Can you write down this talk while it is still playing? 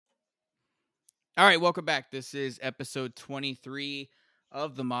All right, welcome back. This is episode 23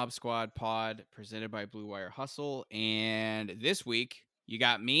 of the Mob Squad pod presented by Blue Wire Hustle. And this week, you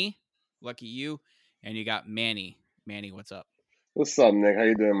got me, lucky you, and you got Manny. Manny, what's up? What's up, Nick? How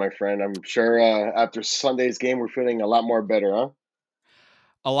you doing, my friend? I'm sure after Sunday's game, we're feeling a lot more better, huh?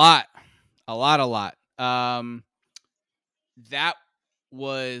 A lot, a lot. That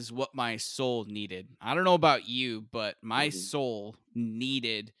was what my soul needed. I don't know about you, but my Hmm. soul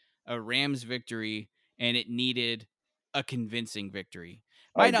needed a Rams victory and it needed a convincing victory.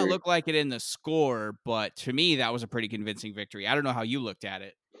 I Might not agree. look like it in the score, but to me, that was a pretty convincing victory. I don't know how you looked at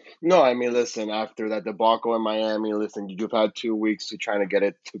it. No, I mean, listen, after that debacle in Miami, listen, you've had 2 weeks to try to get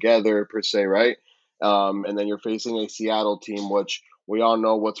it together, per se, right? And then you're facing a Seattle team, which we all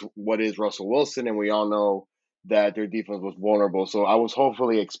know what is Russell Wilson, and we all know that their defense was vulnerable. So I was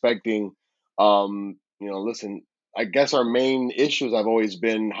hopefully expecting, listen, I guess our main issues have always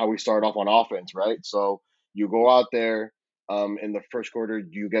been how we start off on offense, right? So you go out there, in the first quarter,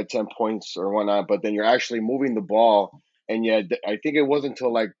 you get 10 points or whatnot, but then you're actually moving the ball and yet, I think it wasn't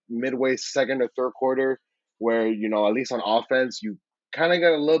until like midway second or third quarter where, at least on offense, you kind of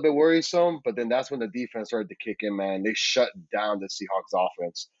got a little bit worrisome. But then that's when the defense started to kick in, man. They shut down the Seahawks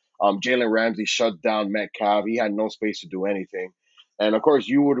offense. Jalen Ramsey shut down Metcalf. He had no space to do anything. And of course,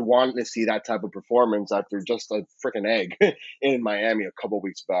 you would want to see that type of performance after just a freaking egg in Miami a couple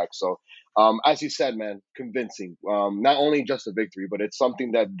weeks back. So, as you said, man, convincing. Not only just a victory, but it's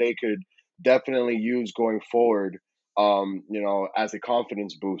something that they could definitely use going forward, as a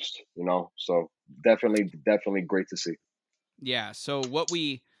confidence boost, So definitely great to see. Yeah. So, what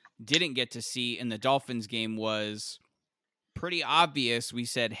we didn't get to see in the Dolphins game was pretty obvious. We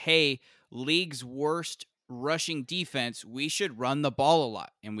said, hey, league's worst rushing defense, we should run the ball a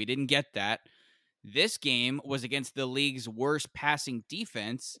lot. And we didn't get that. This game was against the league's worst passing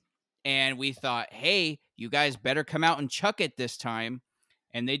defense. And we thought, hey, you guys better come out and chuck it this time.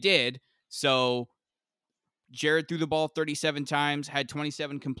 And they did. So Jared threw the ball 37 times, had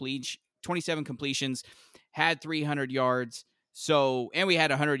 27 completions, had 300 yards. So, and we had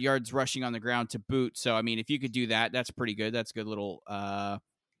 100 yards rushing on the ground to boot. So, I mean, if you could do that, that's pretty good. That's a good little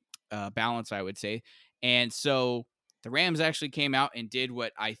balance, I would say. And so the Rams actually came out and did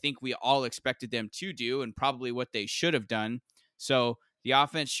what I think we all expected them to do and probably what they should have done. So the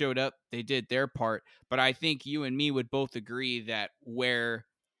offense showed up, they did their part. But I think you and me would both agree that where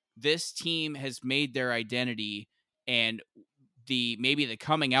this team has made their identity and the maybe the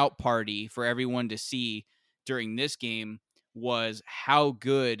coming out party for everyone to see during this game was how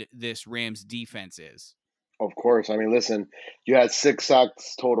good this Rams defense is. Of course. I mean, listen, you had 6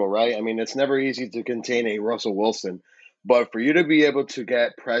 sacks total, right? I mean, it's never easy to contain a Russell Wilson, but for you to be able to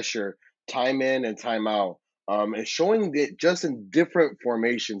get pressure time in and time out, and showing it just in different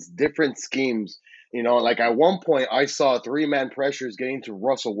formations, different schemes. Like at one point, I saw three-man pressures getting to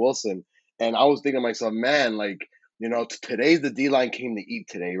Russell Wilson, and I was thinking to myself, man, like, today's the D line came to eat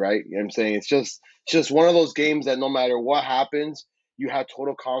today, right? You know what I'm saying? It's just one of those games that no matter what happens, you have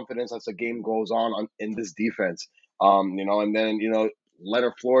total confidence as the game goes on in this defense. And then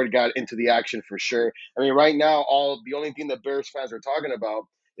Leonard Floyd got into the action for sure. I mean, right now, all the only thing that Bears fans are talking about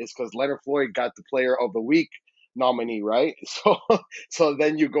is because Leonard Floyd got the Player of the Week nominee, right? So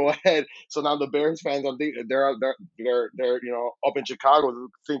then you go ahead. So now the Bears fans, I think they're up in Chicago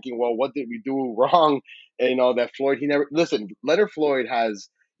thinking, well, what did we do wrong? And that Floyd, he never listen. Leonard Floyd has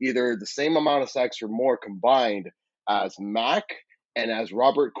either the same amount of sacks or more combined as Mac and as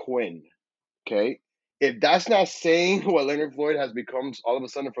Robert Quinn. Okay. If that's not saying what Leonard Floyd has become all of a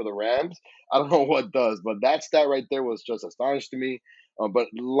sudden for the Rams, I don't know what does. But that stat right there was just astonishing to me. But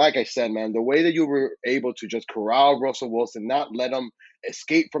like I said, man, the way that you were able to just corral Russell Wilson, not let him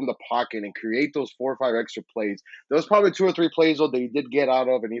escape from the pocket and create those 4 or 5 extra plays. There was probably 2 or 3 plays though that he did get out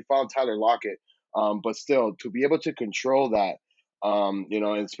of, and he found Tyler Lockett. But still, to be able to control that,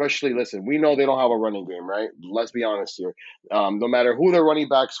 and especially listen, we know they don't have a running game, right? Let's be honest here. No matter who their running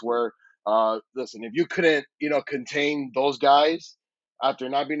backs were, listen, if you couldn't, contain those guys after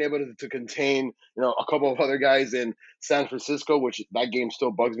not being able to contain, a couple of other guys in San Francisco, which that game still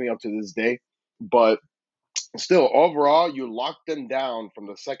bugs me up to this day. But still, overall, you locked them down from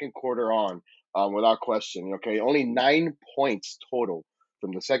the second quarter on, without question. Okay, only 9 points total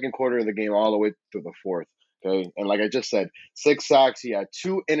from the second quarter of the game all the way to the fourth. Okay, and like I just said, 6 sacks. He had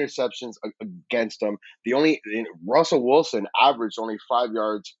 2 interceptions against him. Russell Wilson averaged only 5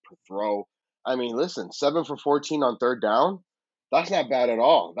 yards per throw. I mean, listen, 7 for 14 on third down. That's not bad at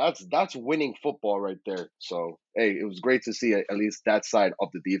all. That's winning football right there. So hey, it was great to see at least that side of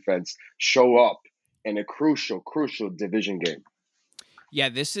the defense show up in a crucial division game. Yeah,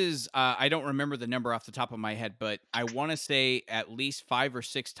 this is I don't remember the number off the top of my head, but I want to say at least 5 or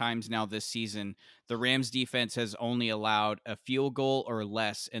 6 times now this season, the Rams defense has only allowed a field goal or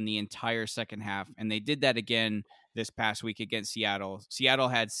less in the entire second half, and they did that again this past week against Seattle. Seattle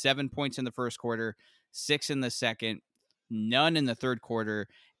had 7 points in the first quarter, 6 in the second, none in the third quarter,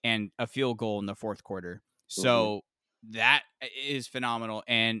 and a field goal in the fourth quarter. Hmm. So that is phenomenal.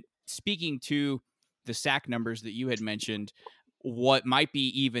 And speaking to the sack numbers that you had mentioned, what might be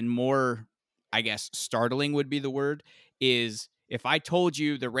even more, I guess, startling would be the word, is if I told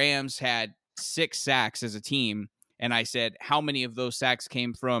you the Rams had 6 sacks as a team, and I said how many of those sacks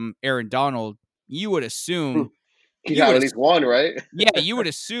came from Aaron Donald, you would assume He you got would at least one, right? yeah, you would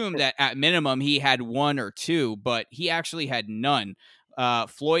assume that at minimum he had 1 or 2, but he actually had none.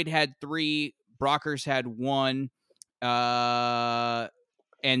 Floyd had 3, Brockers had 1, uh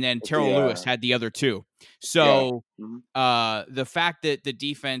and then Terrell Lewis Yeah, had the other 2. yeah. So, Hmm. the fact that the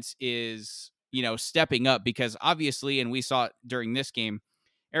defense is, stepping up, because obviously, and we saw it during this game,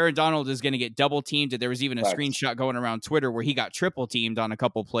 Aaron Donald is going to get double teamed. There was even a Facts. screenshot going around Twitter where he got triple teamed on a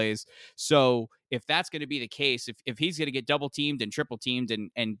couple plays. So if that's going to be the case, if he's going to get double teamed and triple teamed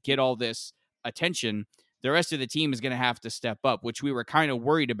and get all this attention, the rest of the team is going to have to step up, which we were kind of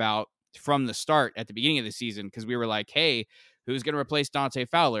worried about from the start at the beginning of the season, because we were like, hey, who's going to replace Dante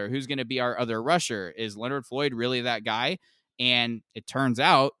Fowler? Who's going to be our other rusher? Is Leonard Floyd really that guy? And it turns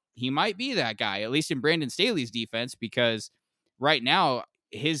out he might be that guy, at least in Brandon Staley's defense, because right now,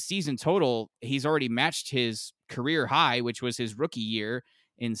 his season total, he's already matched his career high, which was his rookie year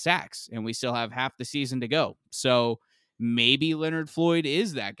in sacks, and we still have half the season to go. So maybe Leonard Floyd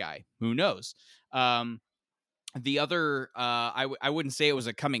is that guy. Who knows? The other, I wouldn't say it was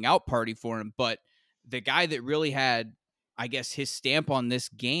a coming out party for him, but the guy that really had, I guess, his stamp on this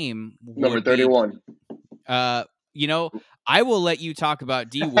game Number would be, 31. uh, you know, I will let you talk about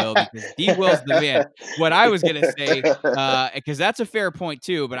D Will, because D Will's the man. What I was gonna say, because that's a fair point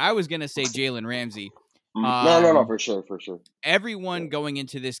too, but I was gonna say Jalen Ramsey. No, no, no, Um, for sure, for sure. Yeah. Everyone going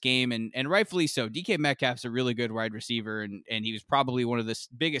into this game, and rightfully so, DK Metcalf's a really good wide receiver, and he was probably one of the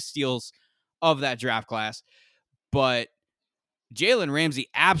biggest steals of that draft class. But Jalen Ramsey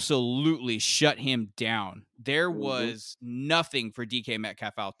absolutely shut him down. There Hmm. was nothing for DK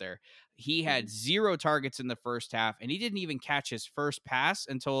Metcalf out there. He had 0 targets in the first half, and he didn't even catch his first pass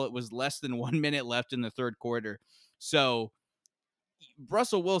until it was less than 1 minute left in the third quarter. So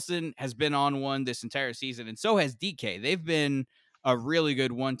Russell Wilson has been on one this entire season, and so has DK. They've been a really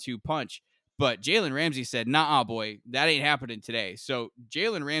good 1-2 punch. But Jalen Ramsey said, nah, boy, that ain't happening today. So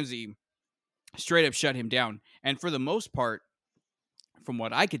Jalen Ramsey straight up shut him down. And for the most part, from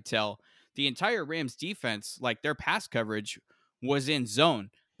what I could tell, the entire Rams defense, like their pass coverage, was in zone.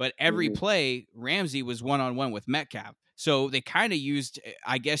 But every Hmm. play, Ramsey was one on one with Metcalf. So they kind of used,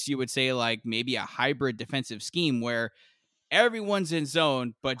 I guess you would say, like maybe a hybrid defensive scheme where everyone's in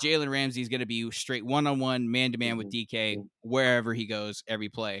zone, but Jalen Ramsey is going to be straight one on one, man to man with Hmm. DK wherever he goes every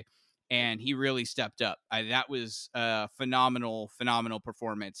play. And he really stepped up. That was a phenomenal, phenomenal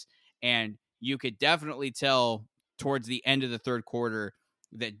performance. And you could definitely tell towards the end of the third quarter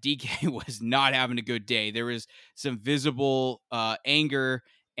that DK was not having a good day. There was some visible anger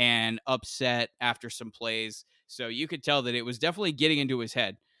and upset after some plays. So you could tell that it was definitely getting into his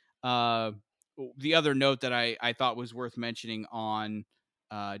head. Uh, the other note that I thought was worth mentioning on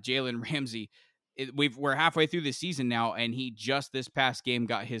Jalen Ramsey, we're halfway through the season now, and he just this past game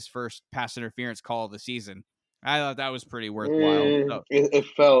got his first pass interference call of the season. I thought that was pretty worthwhile. So It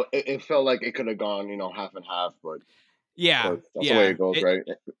felt like it could have gone, half and half, yeah, but that's the way yeah, it goes, right?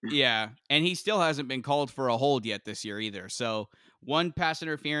 yeah, and he still hasn't been called for a hold yet this year either. So one pass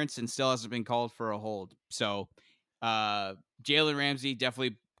interference and still hasn't been called for a hold. So uh, Jalen Ramsey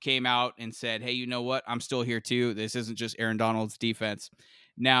definitely came out and said, "Hey, you know what? I'm still here too. This isn't just Aaron Donald's defense."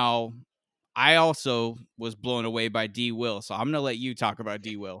 Now, I also was blown away by D. Will, so I'm gonna let you talk about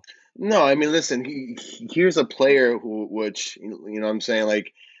D. Will. No, I mean, listen, here's a player which what I'm saying,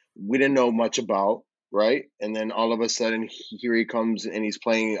 like we didn't know much about, right? And then all of a sudden, here he comes and he's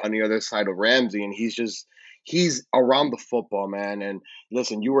playing on the other side of Ramsey, and he's around the football, man. And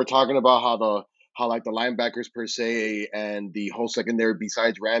listen, you were talking about how like the linebackers per se and the whole secondary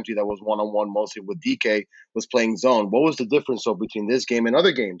besides Ramsey that was one on one mostly with DK was playing zone. What was the difference though between this game and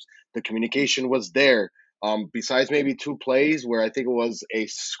other games? The communication was there. Besides maybe 2 plays where I think it was a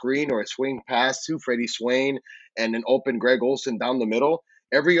screen or a swing pass to Freddie Swain and an open Greg Olson down the middle,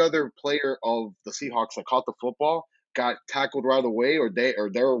 every other player of the Seahawks that caught the football got tackled right away, or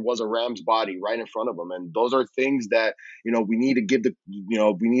there was a Rams body right in front of them. And those are things that we need to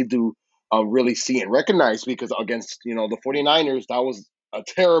we need to really see and recognize, because against the 49ers, that was a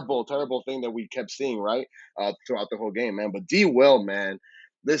terrible, terrible thing that we kept seeing, right, throughout the whole game, man. But D Will, man,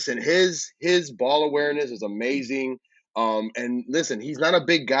 listen, his ball awareness is amazing. And listen, he's not a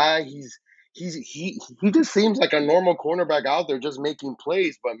big guy. He just seems like a normal cornerback out there just making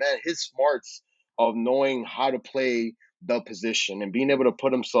plays. But man, his smarts of knowing how to play the position and being able to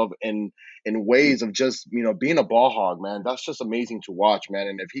put himself in ways of just being a ball hog, man. That's just amazing to watch, man.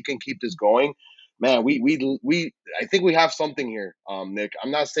 And if he can keep this going, man, we I think we have something here, Nick.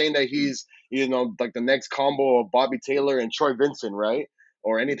 I'm not saying that he's like the next combo of Bobby Taylor and Troy Vincent, right,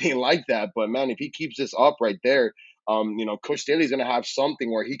 or anything like that. But man, if he keeps this up right there, Coach Staley's gonna have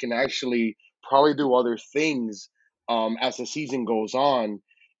something where he can actually probably do other things as the season goes on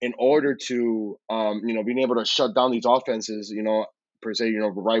in order to being able to shut down these offenses, per se,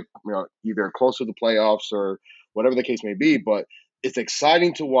 right, either close to the playoffs or whatever the case may be. But it's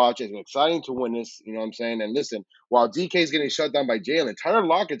exciting to watch. It's exciting to witness. You know what I'm saying? And listen, while DK is getting shut down by Jalen, Tyler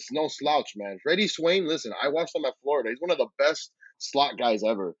Lockett's no slouch, man. Freddie Swain, listen, I watched him at Florida. He's one of the best slot guys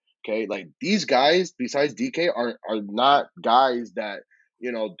ever. Okay, like these guys, besides DK, are not guys that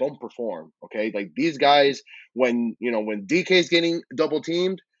don't perform. Okay, like these guys, when DK is getting double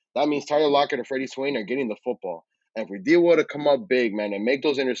teamed, that means Tyler Lockett and Freddie Swain are getting the football. And for D-Will to come up big, man, and make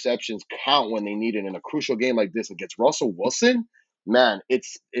those interceptions count when they need it in a crucial game like this against Russell Wilson, man,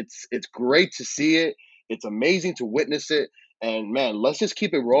 it's great to see it. It's amazing to witness it. And man, let's just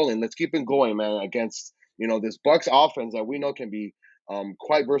keep it rolling. Let's keep it going, man, against this Bucks offense that we know can be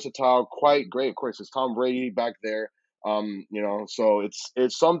quite versatile, quite great. Of course, it's Tom Brady back there. So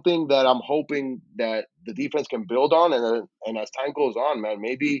it's something that I'm hoping that the defense can build on, and as time goes on, man,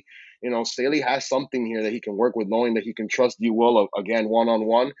 maybe Staley has something here that he can work with, knowing that he can trust D. Will again one on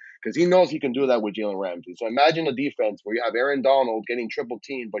one, because he knows he can do that with Jalen Ramsey. So imagine a defense where you have Aaron Donald getting triple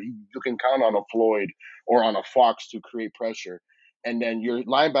teamed, but you can count on a Floyd or on a Fox to create pressure, and then your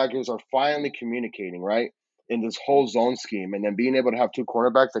linebackers are finally communicating, right, in this whole zone scheme, and then being able to have two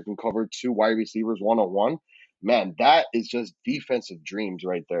cornerbacks that can cover two wide receivers one on one. Man, that is just defensive dreams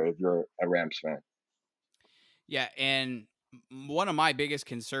right there if you're a Rams fan. Yeah, and one of my biggest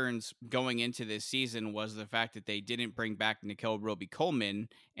concerns going into this season was the fact that they didn't bring back Nicole Roby-Coleman,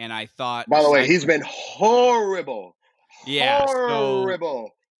 and I thought By the way, he's been horrible. Yeah, so Horrible.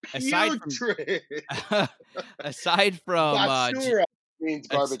 aside from Putrid. aside from Basura means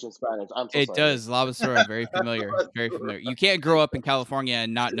garbage in Spanish. I'm so it sorry. does, La Basura, very familiar, very familiar. You can't grow up in California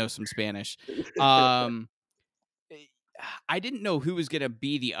and not know some Spanish. I didn't know who was going to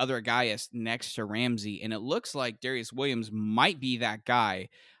be the other guy next to Ramsey, and it looks like Darius Williams might be that guy.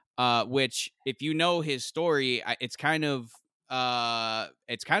 Which, if you know his story, it's kind of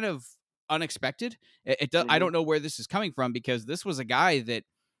unexpected. I don't know where this is coming from, because this was a guy that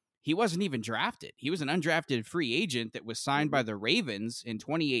he wasn't even drafted. He was an undrafted free agent that was signed by the Ravens in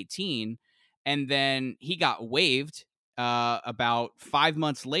 2018, and then he got waived about 5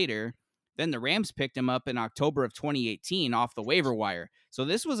 months later. Then the Rams picked him up in October of 2018 off the waiver wire. So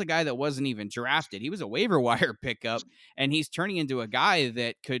this was a guy that wasn't even drafted. He was a waiver wire pickup, and he's turning into a guy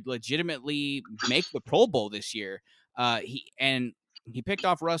that could legitimately make the Pro Bowl this year. He picked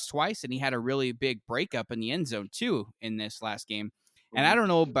off Russ twice, and he had a really big breakup in the end zone too in this last game. And I don't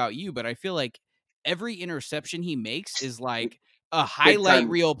know about you, but I feel like every interception he makes is like a highlight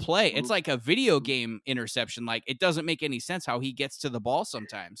reel play. It's like a video game interception. Like, it doesn't make any sense how he gets to the ball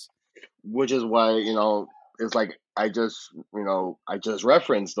sometimes. Which is why, it's like I just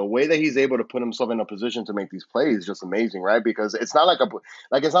referenced the way that he's able to put himself in a position to make these plays is just amazing, right? Because it's not like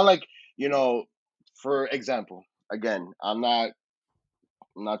for example, again, I'm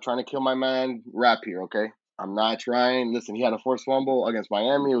not trying to kill my man Rap here, okay? I'm not trying. Listen, he had a forced fumble against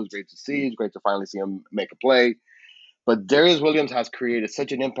Miami. It was great to see. It's great to finally see him make a play. But Darius Williams has created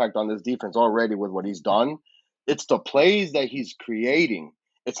such an impact on this defense already with what he's done. It's the plays that he's creating.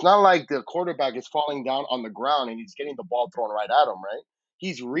 It's not like the quarterback is falling down on the ground and he's getting the ball thrown right at him, right?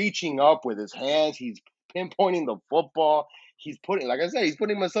 He's reaching up with his hands. He's pinpointing the football. He's like I said, he's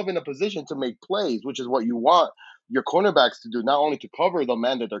putting himself in a position to make plays, which is what you want your cornerbacks to do, not only to cover the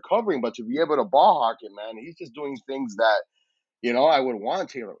man that they're covering, but to be able to ball hawk it, man. He's just doing things that, I would want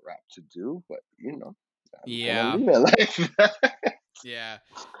Taylor Rapp to do, but, yeah. Yeah.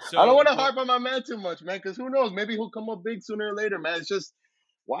 So, I don't want to harp on my man too much, man, because who knows? Maybe he'll come up big sooner or later, man. It's just,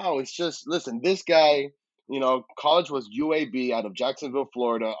 wow. It's just, listen, this guy, college was UAB out of Jacksonville,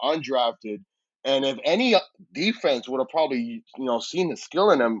 Florida, undrafted. And if any defense would have probably, seen the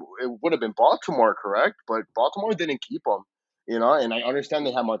skill in him, it would have been Baltimore, correct? But Baltimore didn't keep him, and I understand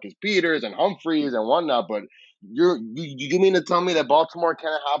they have Marcus Peters and Humphreys and whatnot, but you mean to tell me that Baltimore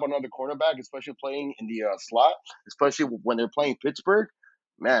can't have another cornerback, especially playing in the slot, especially when they're playing Pittsburgh?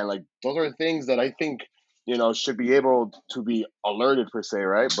 man, like those are things that I think should be able to be alerted per se,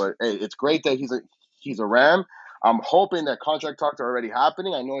 right? But hey, it's great that he's a Ram. I'm hoping that contract talks are already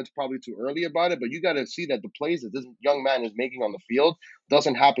happening. I know it's probably too early about it, but you got to see that the plays that this young man is making on the field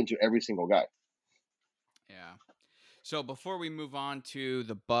doesn't happen to every single guy. Yeah. So before we move on to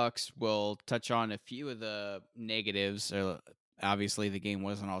the Bucks, we'll touch on a few of the negatives. Obviously, the game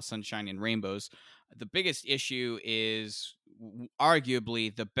wasn't all sunshine and rainbows. The biggest issue is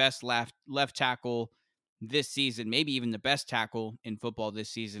arguably the best left tackle this season, maybe even the best tackle in football this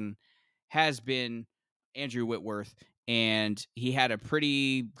season, has been Andrew Whitworth, and he had a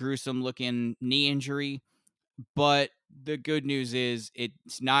pretty gruesome looking knee injury. But the good news is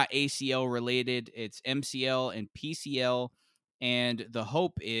it's not ACL related, it's MCL and PCL. And the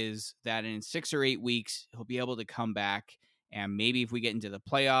hope is that in 6 or 8 weeks, he'll be able to come back. And maybe if we get into the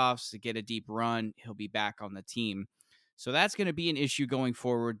playoffs to get a deep run, he'll be back on the team. So that's going to be an issue going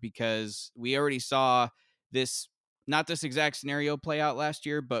forward because we already saw this, not this exact scenario play out last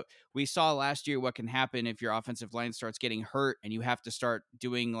year, but we saw last year what can happen if your offensive line starts getting hurt and you have to start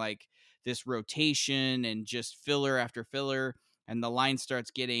doing like this rotation and just filler after filler, and the line starts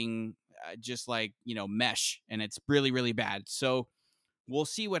getting just like mesh, and it's really really bad. So we'll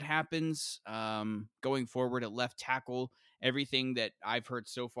see what happens going forward at left tackle. Everything that I've heard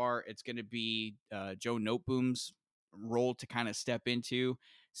so far, it's going to be Joe Noteboom's role to kind of step into.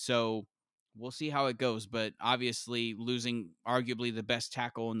 So we'll see how it goes. But obviously, losing arguably the best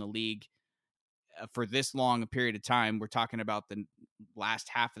tackle in the league for this long a period of time, we're talking about the last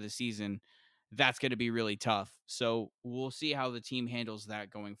half of the season, that's going to be really tough. So we'll see how the team handles that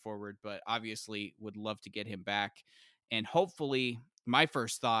going forward. But obviously, would love to get him back. And hopefully, my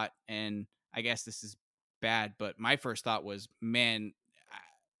first thought, and I guess this is bad, but my first thought was, man,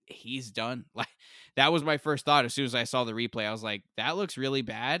 he's done. Like that was my first thought as soon as I saw the replay. I was like, that looks really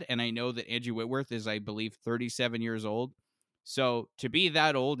bad. And I know that Andrew Whitworth is, I believe, 37 years old. So to be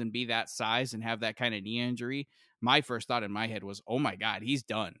that old and be that size and have that kind of knee injury, my first thought in my head was, oh my God, he's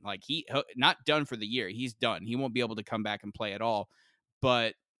done. Like he not done for the year. He's done. He won't be able to come back and play at all.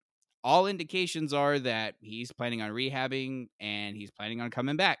 But all indications are that he's planning on rehabbing and he's planning on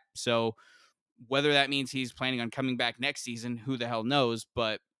coming back. So whether that means he's planning on coming back next season, who the hell knows?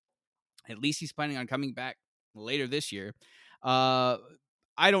 But at least he's planning on coming back later this year. Uh,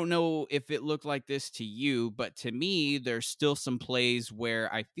 I don't know if it looked like this to you, but to me, there's still some plays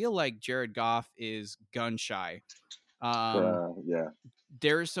where I feel like Jared Goff is gun shy. Yeah.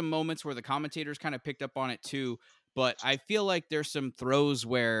 There's some moments where the commentators kind of picked up on it too, but I feel like there's some throws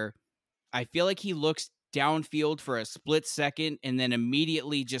where I feel like he looks downfield for a split second and then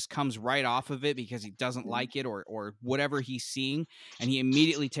immediately just comes right off of it because he doesn't like it or whatever he's seeing, and he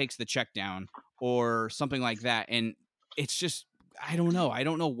immediately takes the check down or something like that. And it's just I don't know. I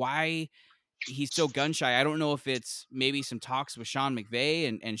don't know why he's so gun shy. I don't know if it's maybe some talks with Sean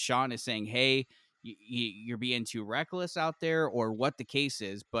McVay and Sean is saying, hey, you're being too reckless out there, or what the case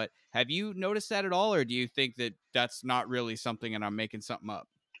is. But have you noticed that at all, or do you think that that's not really something and I'm making something up?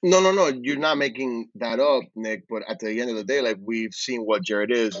 No, no, no. You're not making that up, Nick. But at the end of the day, like we've seen what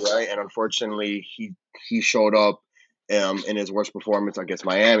Jared is, right? And unfortunately, he showed up in his worst performance against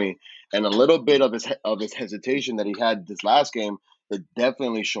Miami, and a little bit of his hesitation that he had this last game, it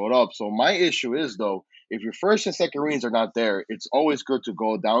definitely showed up. So my issue is though, if your first and second reads are not there, it's always good to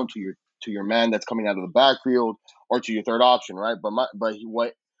go down to your man that's coming out of the backfield or to your third option, right?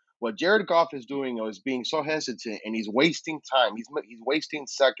 What Jared Goff is doing is being so hesitant and he's wasting time. He's wasting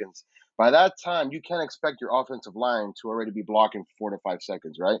seconds. By that time, you can't expect your offensive line to already be blocking for 4 to 5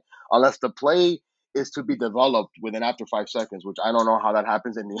 seconds, right? Unless the play is to be developed within after 5 seconds, which I don't know how that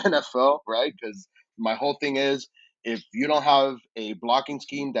happens in the NFL, right? Because my whole thing is if you don't have a blocking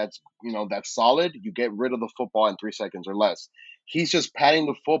scheme that's solid, you get rid of the football in 3 seconds or less. He's just patting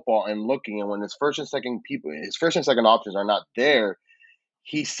the football and looking, and when his first and second options are not there,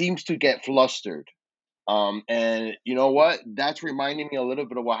 he seems to get flustered. And you know what? That's reminding me a little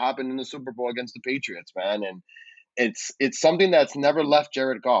bit of what happened in the Super Bowl against the Patriots, man. And it's something that's never left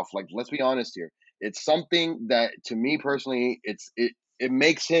Jared Goff. Like, let's be honest here. It's something that, to me personally, it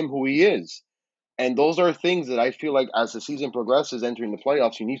makes him who he is. And those are things that I feel like as the season progresses, entering the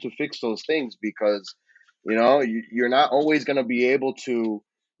playoffs, you need to fix those things because, you're not always going to be able to,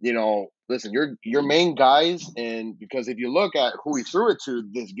 listen, your main guys. And because if you look at who he threw it to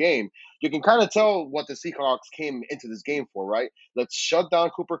this game, you can kind of tell what the Seahawks came into this game for, right? Let's shut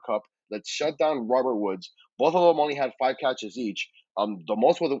down Cooper Cup. Let's shut down Robert Woods. Both of them only had 5 catches each. The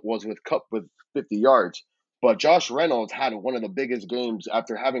most was with Cup with 50 yards. But Josh Reynolds had one of the biggest games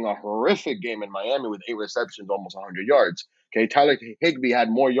after having a horrific game in Miami with 8 receptions, almost 100 yards. Okay, Tyler Higbee had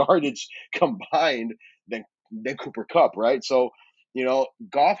more yardage combined than Cooper Kupp, right? So,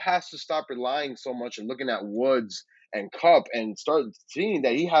 Goff has to stop relying so much and looking at Woods and Kupp and start seeing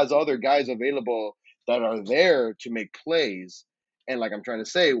that he has other guys available that are there to make plays. And like I'm trying to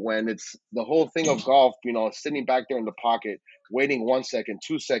say, when it's the whole thing of Goff, sitting back there in the pocket, waiting 1 second,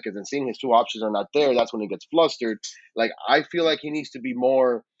 2 seconds, and seeing his two options are not there, that's when he gets flustered. Like, I feel like he needs to be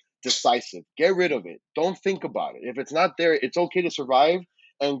more decisive. Get rid of it. Don't think about it. If it's not there, it's okay to survive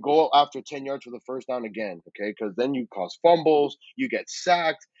and go after 10 yards for the first down again, okay? Because then you cause fumbles, you get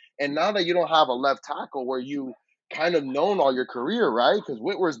sacked. And now that you don't have a left tackle where you kind of known all your career, right? Because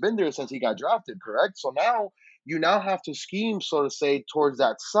Whitworth's been there since he got drafted, correct? So now you now have to scheme, so to say, towards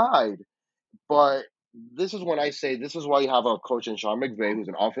that side. But this is when I say this is why you have a coach in Sean McVay, who's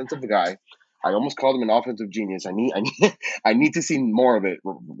an offensive guy. I almost called him an offensive genius. I need I need to see more of it,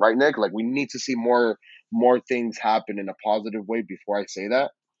 right, Nick? Like, we need to see more things happen in a positive way before I say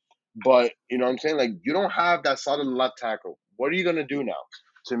that. But you know what I'm saying? Like, you don't have that solid left tackle. What are you gonna do now?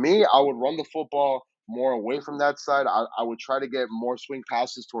 To me, I would run the football more away from that side. I would try to get more swing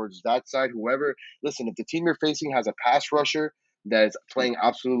passes towards that side. Whoever, listen, if the team you're facing has a pass rusher that's playing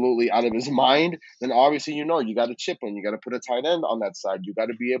absolutely out of his mind, then obviously you got to chip him. You got to put a tight end on that side. You got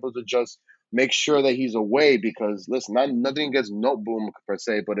to be able to just make sure that he's away because listen, nothing against no boom per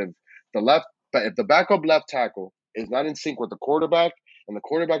se, but if the backup left tackle is not in sync with the quarterback and the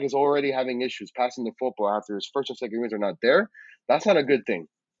quarterback is already having issues passing the football after his first and second reads are not there, that's not a good thing.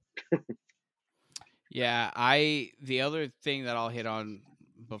 Yeah, the other thing that I'll hit on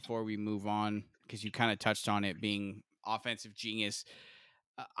before we move on, because you kind of touched on it being offensive genius.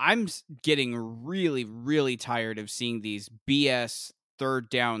 I'm getting really, really tired of seeing these BS third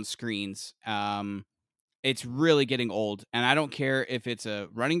down screens. It's really getting old, and I don't care if it's a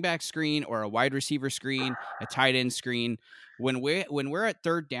running back screen or a wide receiver screen, a tight end screen. When we're at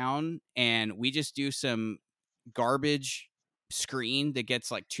third down and we just do some garbage screen that gets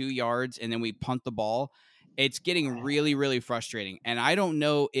like 2 yards and then we punt the ball, it's getting really, really frustrating. And I don't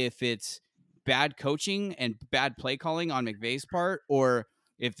know if it's bad coaching and bad play calling on McVay's part, or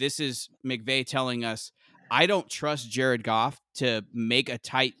if this is McVay telling us, I don't trust Jared Goff to make a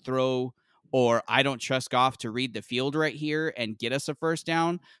tight throw, or I don't trust Goff to read the field right here and get us a first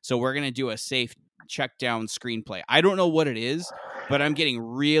down. So we're going to do a safe check down screenplay. I don't know what it is, but I'm getting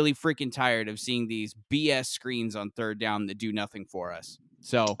really freaking tired of seeing these BS screens on third down that do nothing for us.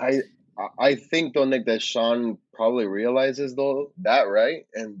 So, I think though, Nick, that Sean probably realizes though that, right?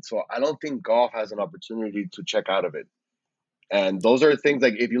 And so I don't think Goff has an opportunity to check out of it. And those are things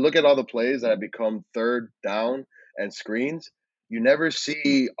like if you look at all the plays that have become third down and screens, you never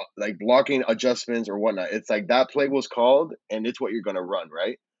see like blocking adjustments or whatnot. It's like that play was called and it's what you're gonna run,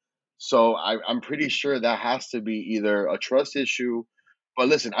 right? So I'm pretty sure that has to be either a trust issue. But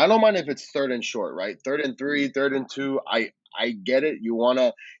listen, I don't mind if it's third and short, right? Third and three, third and two. I get it. You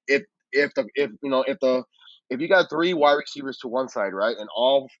wanna if you got three wide receivers to one side, right, and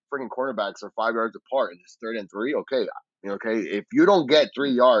all freaking cornerbacks are 5 yards apart, and it's third and three. Okay, okay. If you don't get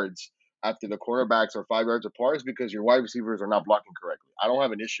 3 yards after the cornerbacks are 5 yards apart, it's because your wide receivers are not blocking correctly. I don't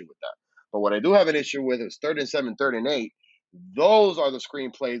have an issue with that. But what I do have an issue with is third and seven, third and eight. Those are the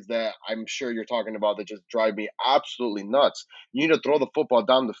screenplays that I'm sure you're talking about that just drive me absolutely nuts. You need to throw the football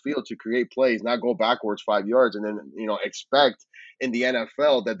down the field to create plays, not go backwards 5 yards and then expect in the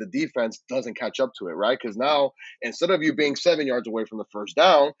NFL that the defense doesn't catch up to it, right? Because now instead of you being 7 yards away from the first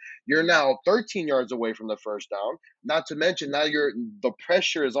down, you're now 13 yards away from the first down. Not to mention now the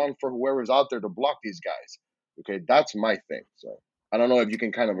pressure is on for whoever's out there to block these guys. Okay, that's my thing. So I don't know if you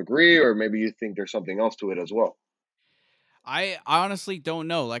can kind of agree or maybe you think there's something else to it as well. I honestly don't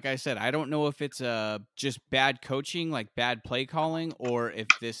know. Like I said, I don't know if it's just bad coaching, like bad play calling, or if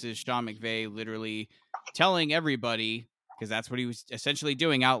this is Sean McVay literally telling everybody, because that's what he was essentially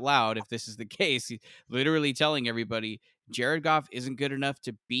doing out loud. If this is the case, he's literally telling everybody Jared Goff isn't good enough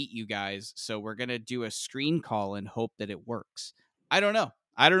to beat you guys, so we're gonna do a screen call and hope that it works. I don't know.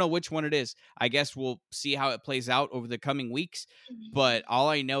 I don't know which one it is. I guess we'll see how it plays out over the coming weeks. But all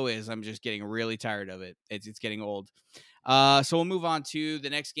I know is I'm just getting really tired of it. It's getting old. So we'll move on to the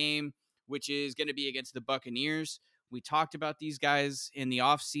next game, which is going to be against the Buccaneers. We talked about these guys in the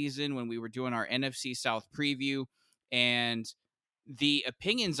offseason when we were doing our NFC South preview, and the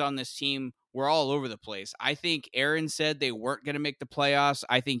opinions on this team were all over the place. I think Aaron said they weren't going to make the playoffs.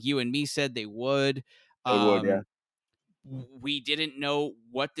 I think you and me said they would. They would, yeah. We didn't know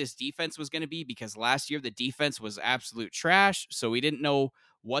what this defense was going to be because last year the defense was absolute trash. So we didn't know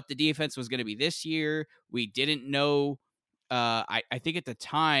what the defense was going to be this year. We didn't know I think at the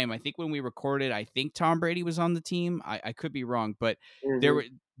time, I think when we recorded, I think Tom Brady was on the team. I could be wrong, but there Hmm. were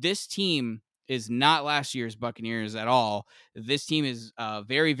this team is not last year's Buccaneers at all. This team is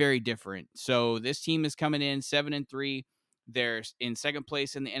very, very different. So this team is coming in 7-3. They're in second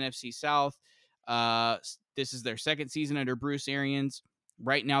place in the NFC South. This is their second season under Bruce Arians.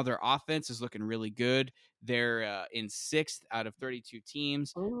 Right now, their offense is looking really good. They're in sixth out of 32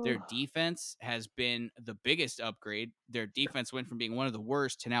 teams. Their defense has been the biggest upgrade. Their defense went from being one of the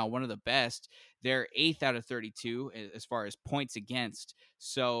worst to now one of the best. They're eighth out of 32 as far as points against.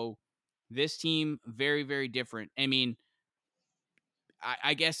 So this team, very, very different. I mean,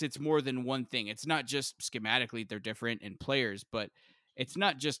 I guess it's more than one thing. It's not just schematically they're different in players, but it's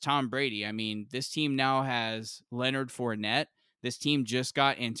not just Tom Brady. I mean, this team now has Leonard Fournette. This team just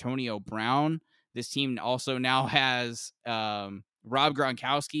got Antonio Brown. This team also now has Rob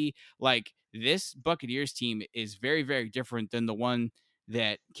Gronkowski. Like, this Buccaneers team is very, very different than the one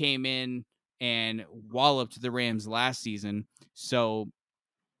that came in and walloped the Rams last season. So,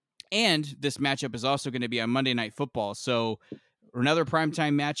 and this matchup is also going to be on Monday Night Football. So, another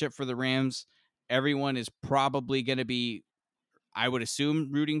primetime matchup for the Rams. Everyone is probably going to be, I would assume,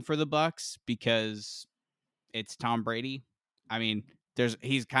 rooting for the Bucks because it's Tom Brady. I mean,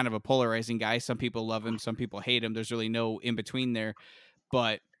 he's kind of a polarizing guy. Some people love him, some people hate him. There's really no in between there.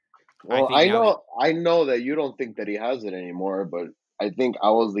 But I Well, think now that I know that you don't think that he has it anymore, but I think I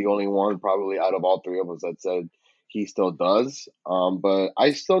was the only one, probably out of all three of us, that said he still does. But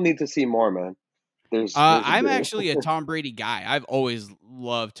I still need to see more, man. There's a I'm bit. actually a Tom Brady guy. I've always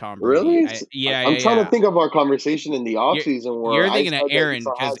loved Tom Brady. Really? Yeah, I'm yeah, trying to yeah. think of our conversation in the off You're season where you're I thinking of said that he Aaron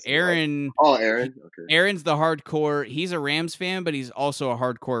still because has it, right? Aaron Oh, he, Aaron. Okay. Aaron's the hardcore. He's a Rams fan, but he's also a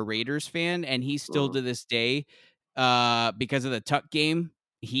hardcore Raiders fan, and he still Uh-huh. to this day, because of the Tuck game,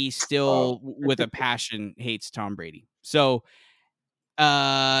 he Oh, still with a passion hates Tom Brady. So,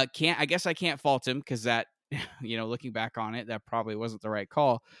 can't I guess I can't fault him because that, looking back on it, that probably wasn't the right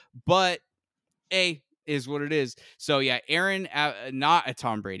call, but is what it is. So yeah, Aaron, not a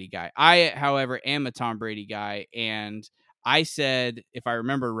Tom Brady guy. I, however, am a Tom Brady guy, and I said, if I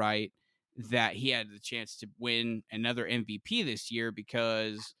remember right, that he had the chance to win another MVP this year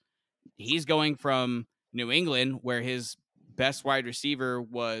because he's going from New England, where his best wide receiver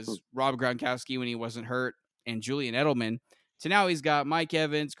was Rob Gronkowski when he wasn't hurt, and Julian Edelman, to now he's got Mike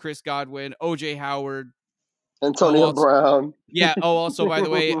Evans, Chris Godwin, OJ Howard. Oh, Antonio also, Brown. yeah. Oh, also, by the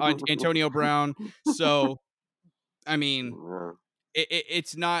way, on Antonio Brown. So, I mean, Yeah.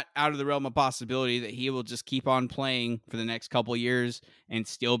 it's not out of the realm of possibility that he will just keep on playing for the next couple years and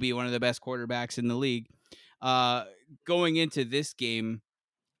still be one of the best quarterbacks in the league. Uh, Going into this game,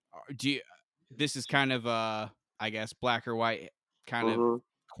 do you, this is kind of I guess black or white kind of Mhm.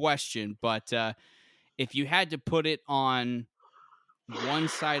 question, but if you had to put it on one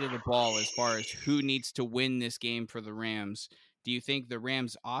side of the ball as far as who needs to win this game for the Rams, do you think the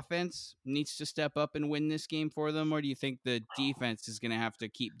Rams offense needs to step up and win this game for them, or do you think the defense is going to have to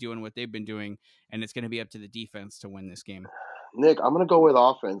keep doing what they've been doing and it's going to be up to the defense to win this game? Nick, I'm gonna go with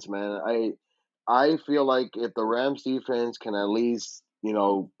offense, man. I feel like if the Rams defense can at least,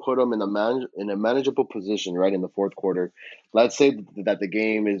 put them in a manageable position right in the fourth quarter. Let's say that the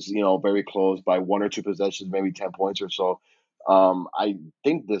game is, very close by one or two possessions, maybe 10 points or so. I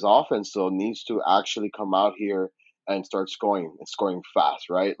think this offense still needs to actually come out here and start scoring fast,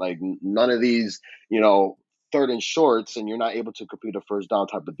 right? Like none of these, you know, third and shorts, and you're not able to complete a first down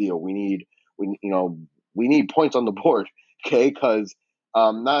type of deal. We need points on the board, okay? Because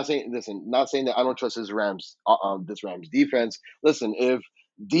not saying that I don't trust this Rams defense. Listen, if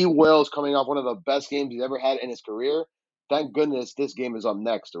D. Will's coming off one of the best games he's ever had in his career, thank goodness this game is up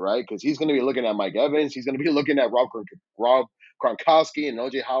next, right? Because he's going to be looking at Mike Evans, he's going to be looking at Rob Gronkowski and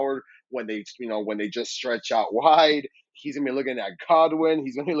OJ Howard when they just stretch out wide. He's going to be looking at Godwin.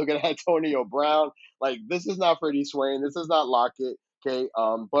 He's going to be looking at Antonio Brown. Like, this is not Freddie Swain. This is not Lockett. Okay.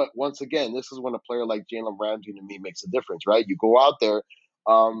 But once again, this is when a player like Jalen Ramsey to me makes a difference, right? You go out there.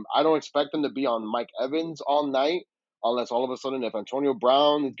 I don't expect them to be on Mike Evans all night, unless all of a sudden, if Antonio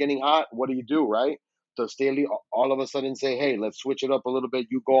Brown is getting hot, what do, right? Does Staley all of a sudden say, hey, let's switch it up a little bit?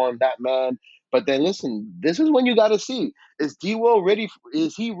 You go on that man. But then listen, this is when you got to see, is D Will ready?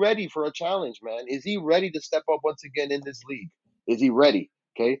 Is he ready for a challenge, man? Is he ready to step up once again in this league? Is he ready?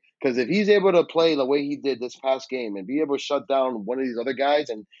 Okay, because if he's able to play the way he did this past game and be able to shut down one of these other guys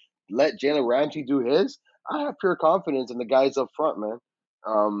and let Jalen Ramsey do his, I have pure confidence in the guys up front, man.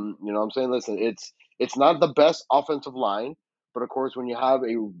 You know what I'm saying? Listen, it's not the best offensive line, but of course, when you have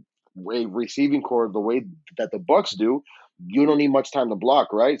a receiving core the way that the Bucks do, you don't need much time to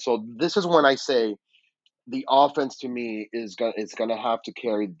block, right? So this is when I say the offense to me is gonna have to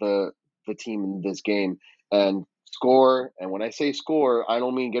carry the team in this game and score. And when I say score, I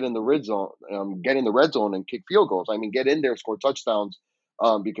don't mean get in the red zone and kick field goals. I mean get in there, score touchdowns,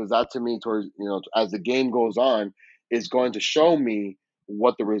 because that to me, towards as the game goes on, is going to show me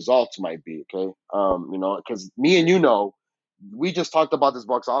what the results might be. Okay, because me and we just talked about this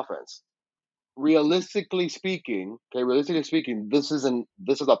Bucks offense. Realistically speaking, this is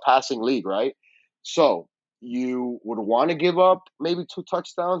a passing league, right? So you would want to give up maybe two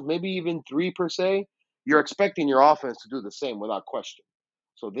touchdowns, maybe even three per se. You're expecting your offense to do the same without question.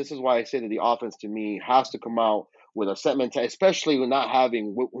 So this is why I say that the offense to me has to come out with a set mentality, especially with not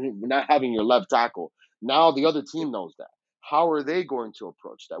having your left tackle. Now the other team knows that. How are they going to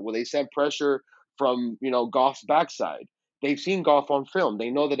approach that? Will they send pressure from Goff's backside? They've seen Goff on film. They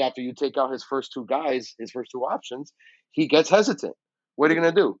know that after you take out his first two guys, his first two options, he gets hesitant. What are you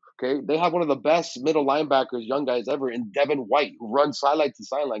going to do? Okay, they have one of the best middle linebackers, young guys ever, in Devin White, who runs sideline to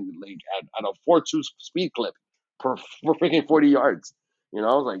sideline league at a 4.2 speed clip for freaking 40 yards. I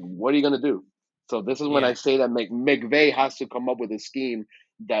was like, what are you going to do? So this is when I Yeah. say that McVay has to come up with a scheme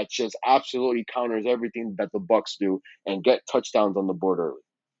that just absolutely counters everything that the Bucks do and get touchdowns on the board early.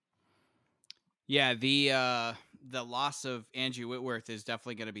 Yeah, the loss of Andrew Whitworth is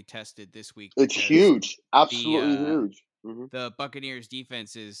definitely going to be tested this week It's because huge, the absolutely uh huge. Hmm. the Buccaneers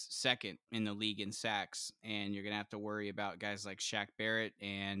defense is second in the league in sacks, and you're going to have to worry about guys like Shaq Barrett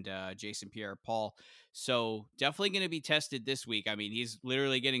and Jason Pierre-Paul. So definitely going to be tested this week. I mean, he's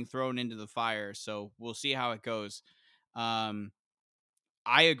literally getting thrown into the fire, so we'll see how it goes. Um,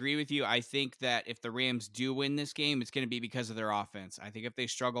 I agree with you. I think that if the Rams do win this game, it's going to be because of their offense. I think if they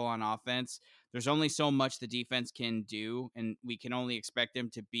struggle on offense, there's only so much the defense can do, and we can only expect them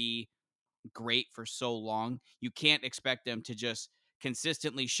to be great for so long. You can't expect them to just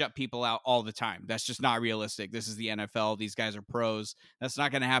consistently shut people out all the time. That's just not realistic. This is the NFL. These guys are pros. That's not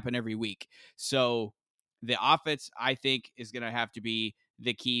going to happen every week. So the offense, I think, is going to have to be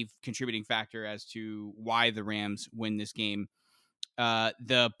the key contributing factor as to why the Rams win this game.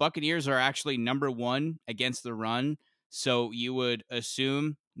 The Buccaneers are actually number one against the run. So you would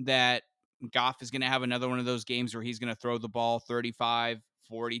assume that Goff is going to have another one of those games where he's going to throw the ball 35,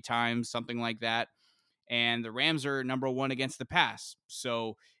 40 times, something like that. And the Rams are number one against the pass.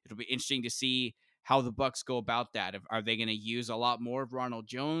 So it'll be interesting to see how the Bucks go about that. Are they going to use a lot more of Ronald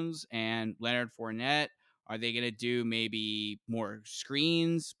Jones and Leonard Fournette? Are they going to do maybe more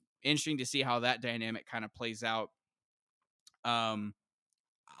screens? Interesting to see how that dynamic kind of plays out. Um,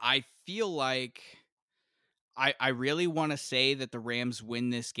 I feel like I really want to say that the Rams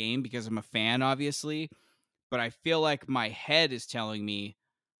win this game because I'm a fan, obviously, but I feel like my head is telling me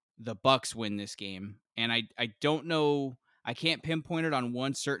the Bucks win this game. And I don't know, I can't pinpoint it on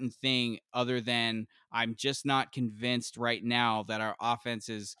one certain thing other than I'm just not convinced right now that our offense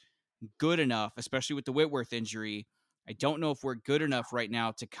is good enough, especially with the Whitworth injury. I don't know if we're good enough right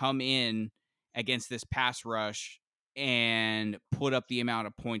now to come in against this pass rush and put up the amount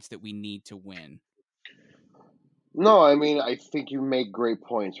of points that we need to win. No, I mean, I think you make great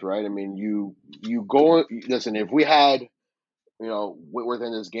points, right? I mean, you go listen. If we had Whitworth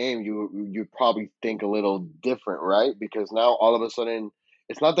in this game, you'd probably think a little different, right? Because now all of a sudden,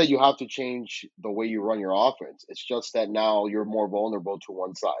 it's not that you have to change the way you run your offense. It's just that now you're more vulnerable to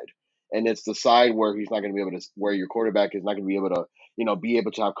one side, and it's the side where he's not going to be able to, where your quarterback is not going to be able to, be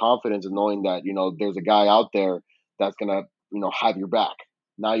able to have confidence in knowing that there's a guy out there that's going to have your back.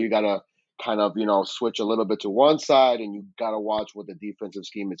 Now you got to kind of switch a little bit to one side, and you got to watch what the defensive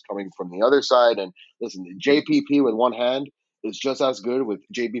scheme is coming from the other side. And listen, JPP with one hand is just as good with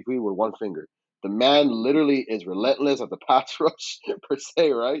JPP with one finger. The man literally is relentless at the pass rush per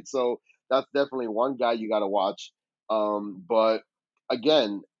se, right? So that's definitely one guy you got to watch. But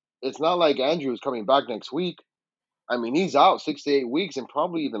again, it's not like Andrew is coming back next week. I mean, he's out 6 to 8 weeks and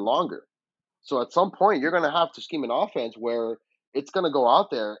probably even longer. So at some point, you're going to have to scheme an offense where it's going to go out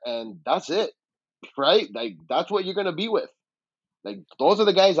there and that's it, right? Like that's what you're going to be with. Like those are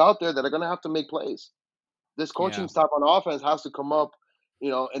the guys out there that are going to have to make plays. This coaching Yeah. staff on offense has to come up,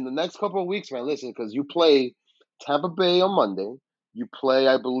 in the next couple of weeks, man. Listen, because you play Tampa Bay on Monday, you play,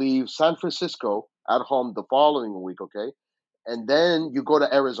 I believe, San Francisco at home the following week, okay, and then you go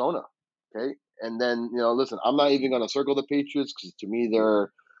to Arizona, okay, and then listen, I'm not even going to circle the Patriots because to me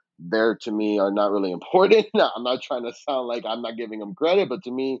they're to me are not really important. I'm not trying to sound like I'm not giving them credit, but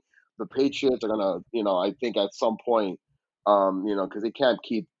to me the Patriots are gonna, I think at some point, because they can't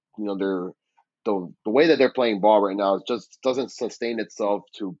keep, their the way that they're playing ball right now just doesn't sustain itself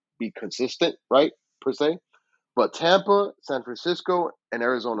to be consistent, right? Per se. But Tampa, San Francisco, and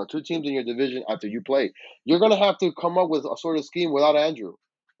Arizona, two teams in your division after you play, you're going to have to come up with a sort of scheme without Andrew.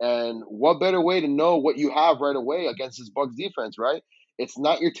 And what better way to know what you have right away against this Bucks defense, right? It's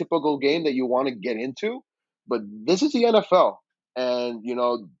not your typical game that you want to get into, but this is the NFL, and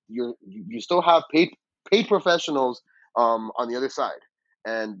you still have paid professionals on the other side.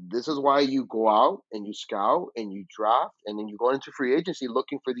 And this is why you go out and you scout and you draft and then you go into free agency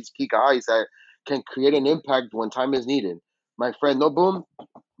looking for these key guys that can create an impact when time is needed. My friend, no boom,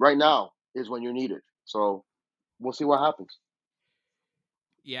 right now is when you're needed. So we'll see what happens.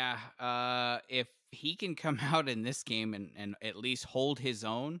 Yeah, if he can come out in this game and at least hold his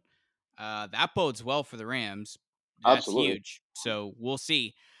own, that bodes well for the Rams. That's Absolutely. huge. So we'll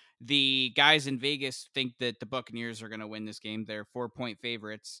see. The guys in Vegas think that the Buccaneers are going to win this game. They're 4-point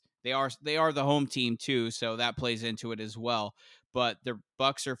favorites. They are the home team too, so that plays into it as well. But the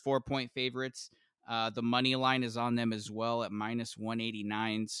Bucks are 4-point favorites. The money line is on them as well at minus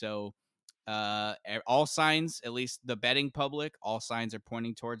 189. So all signs, at least the betting public, all signs are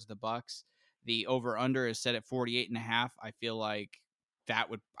pointing towards the Bucks. The over under is set at 48.5. I feel like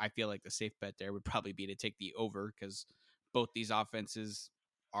the safe bet there would probably be to take the over, because both these offenses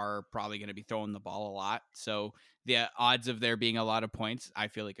are probably going to be throwing the ball a lot. So the odds of there being a lot of points, I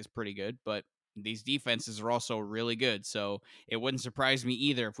feel like, is pretty good. But these defenses are also really good. So it wouldn't surprise me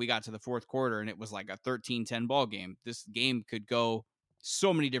either if we got to the fourth quarter and it was like a 13-10 ball game. This game could go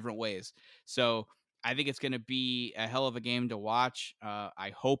so many different ways. So I think it's going to be a hell of a game to watch.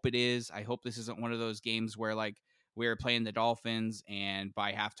 I hope it is. I hope this isn't one of those games where, like, we were playing the Dolphins and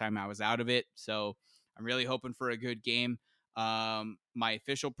by halftime I was out of it. So I'm really hoping for a good game. My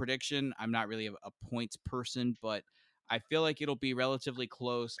official prediction, I'm not really a points person, but I feel like it'll be relatively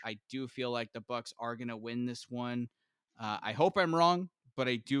close. I do feel like the Bucks are going to win this one. I hope I'm wrong, but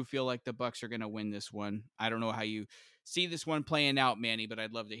I do feel like the Bucks are going to win this one. I don't know how you see this one playing out, Manny, but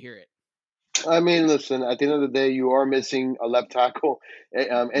I'd love to hear it. I mean, listen, at the end of the day, you are missing a left tackle.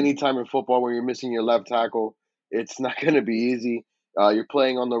 Anytime in football where you're missing your left tackle, it's not going to be easy. You're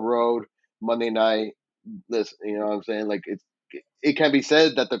playing on the road Monday night. Listen, you know what I'm saying? Like, it can be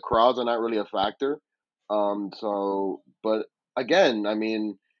said that the crowds are not really a factor. But again, I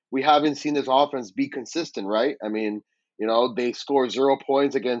mean, we haven't seen this offense be consistent, right? I mean, they score 0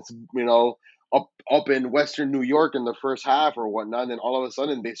 points against, up in Western New York in the first half or whatnot, and then all of a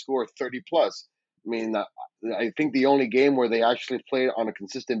sudden they score 30 plus. I mean, I think the only game where they actually played on a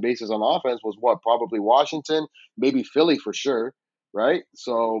consistent basis on offense was probably Washington, maybe Philly for sure, right?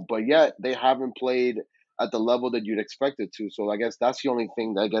 So, but yet they haven't played at the level that you'd expect it to. So I guess that's the only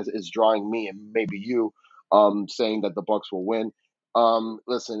thing that I guess is drawing me and maybe you saying that the Bucks will win.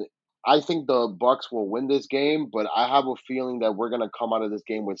 Listen, I think the Bucks will win this game, but I have a feeling that we're going to come out of this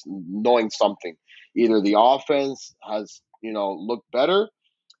game with knowing something. Either the offense has, looked better,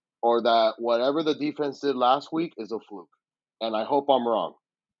 or that whatever the defense did last week is a fluke. And I hope I'm wrong.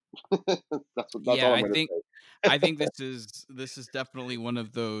 That's Yeah, all I'm I going to think say. I think this is definitely one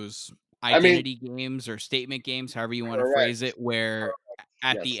of those I mean, identity games or statement games, however you want to phrase correct. it, where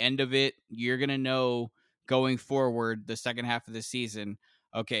at the Yes. end of it, you're gonna know going forward the second half of the season.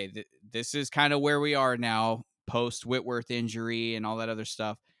 Okay, this is kind of where we are now, post Whitworth injury and all that other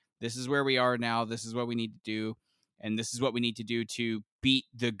stuff. This is where we are now. This is what we need to do, and this is what we need to do to beat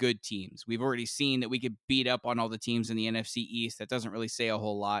the good teams. We've already seen that we could beat up on all the teams in the NFC East. That doesn't really say a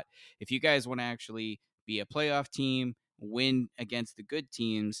whole lot. If you guys want to actually be a playoff team, win against the good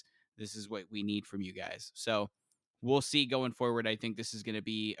teams, this is what we need from you guys. So we'll see going forward. I think this is going to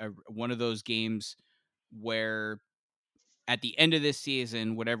be one of those games where at the end of this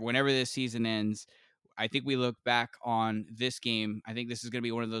season, whenever this season ends, I think we look back on this game. I think this is going to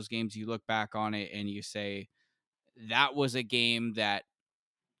be one of those games you look back on it and you say, that was a game that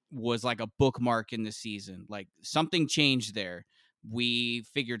was like a bookmark in the season. Like, something changed there. We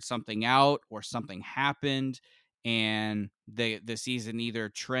figured something out or something happened, and the season either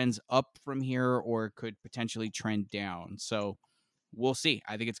trends up from here or could potentially trend down. So we'll see.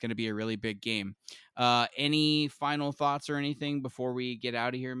 I think it's going to be a really big game. Any final thoughts or anything before we get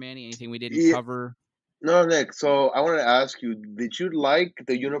out of here, Manny? Anything we didn't Yeah, cover? no, Nick. So I wanted to ask you, did you like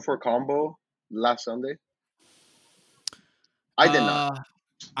the uniform combo last Sunday? I did not. Uh,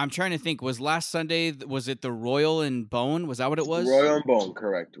 I'm trying to think. Was last Sunday? Was it the Royal and Bone? Was that what it was? Royal and Bone,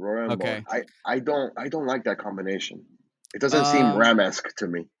 correct. Royal and Bone. Okay. I don't like that combination. It doesn't seem Um. Ram-esque to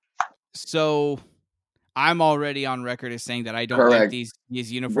me. So I'm already on record as saying that I don't like Correct. these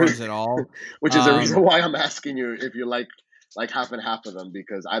uniforms at all. Which is the reason Um, why I'm asking you if you like half and half of them,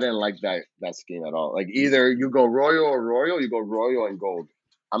 because I didn't like that scheme at all. Like, either you go Royal or Royal, you go Royal and Gold.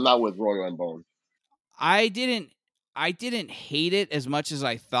 I'm not with Royal and Bone. I didn't I didn't hate it as much as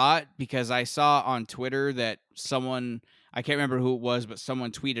I thought because I saw on Twitter that someone, I can't remember who it was, but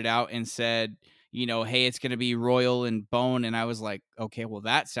someone tweeted out and said, hey, it's going to be Royal and Bone, and I was like, okay, well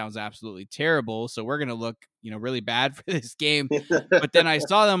that sounds absolutely terrible, so we're going to look, really bad for this game. But then I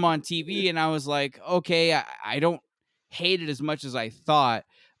saw them on TV and I was like, okay, I don't hate it as much as I thought.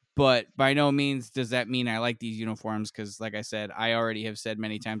 But by no means does that mean I like these uniforms because, like I said, I already have said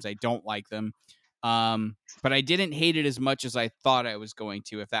many times I don't like them. But I didn't hate it as much as I thought I was going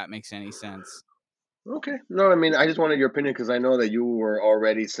to, if that makes any sense. Okay. No, I mean, I just wanted your opinion because I know that you were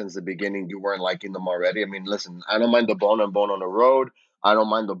already since the beginning. You weren't liking them already. I mean, listen, I don't mind the bone and bone on the road. I don't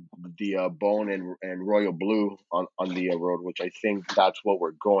mind the bone and royal blue on the road, which I think that's what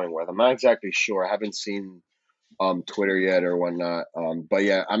we're going with. I'm not exactly sure. I haven't seen Twitter yet or whatnot. But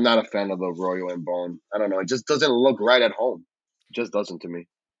yeah, I'm not a fan of the royal and bone. I don't know. It just doesn't look right at home. It just doesn't to me.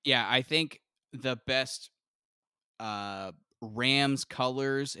 Yeah, I think the best Rams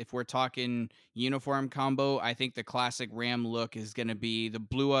colors, if we're talking uniform combo, I think the classic Ram look is going to be the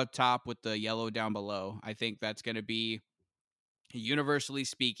blue up top with the yellow down below. I think that's going to be, universally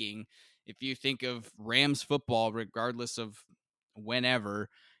speaking, if you think of Rams football, regardless of whenever,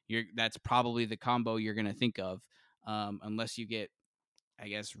 that's probably the combo you're going to think of, unless you get, I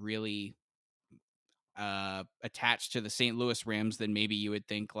guess, really attached to the St. Louis Rams, then maybe you would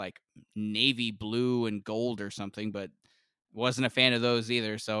think like navy blue and gold or something, but wasn't a fan of those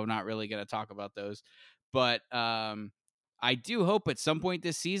either, so I'm not really going to talk about those. But I do hope at some point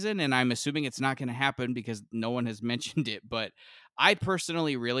this season, and I'm assuming it's not going to happen because no one has mentioned it, but I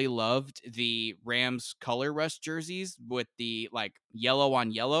personally really loved the Rams color rush jerseys with the like yellow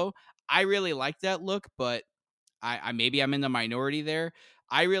on yellow. I really like that look, but I maybe I'm in the minority there.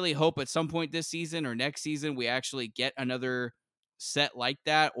 I really hope at some point this season or next season we actually get another set like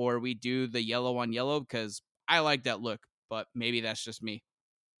that, or we do the yellow on yellow because I like that look, but maybe that's just me.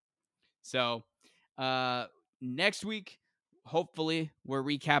 So, uh, next week, hopefully, we're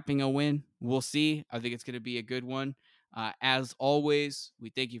recapping a win. We'll see. I think it's going to be a good one. As always, we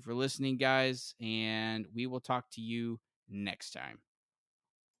thank you for listening, guys, and we will talk to you next time.